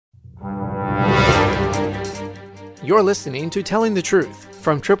You're listening to Telling the Truth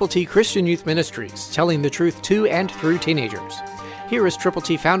from Triple T Christian Youth Ministries, telling the truth to and through teenagers. Here is Triple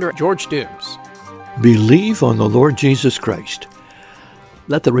T founder George Dooms. Believe on the Lord Jesus Christ.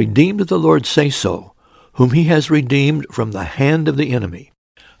 Let the redeemed of the Lord say so, whom he has redeemed from the hand of the enemy.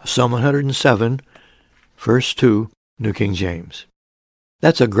 Psalm 107, verse 2, New King James.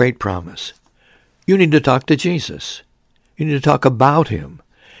 That's a great promise. You need to talk to Jesus. You need to talk about him.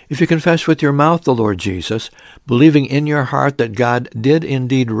 If you confess with your mouth the Lord Jesus, believing in your heart that God did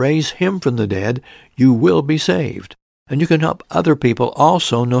indeed raise him from the dead, you will be saved. And you can help other people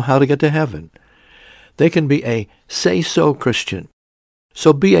also know how to get to heaven. They can be a say-so Christian.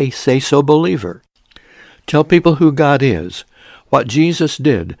 So be a say-so believer. Tell people who God is, what Jesus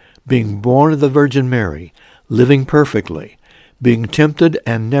did, being born of the Virgin Mary, living perfectly, being tempted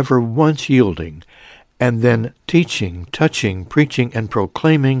and never once yielding, and then teaching, touching, preaching, and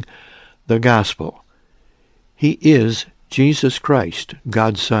proclaiming the gospel. He is Jesus Christ,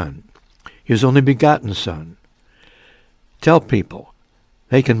 God's Son, his only begotten Son. Tell people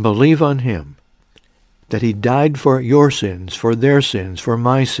they can believe on him, that he died for your sins, for their sins, for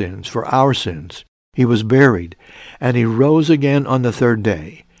my sins, for our sins. He was buried, and he rose again on the third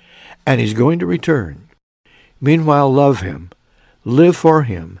day, and he's going to return. Meanwhile, love him, live for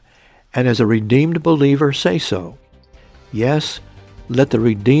him, and as a redeemed believer, say so. Yes, let the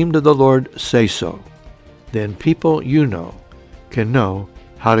redeemed of the Lord say so. Then people you know can know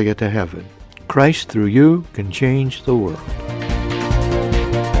how to get to heaven. Christ through you can change the world.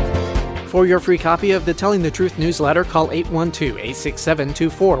 For your free copy of the Telling the Truth newsletter, call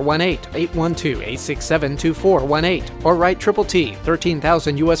 812-867-2418, 812-867-2418, or write Triple T,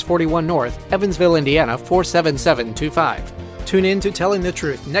 13,000 U.S. 41 North, Evansville, Indiana, 47725. Tune in to Telling the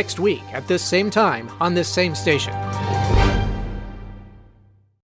Truth next week at this same time on this same station.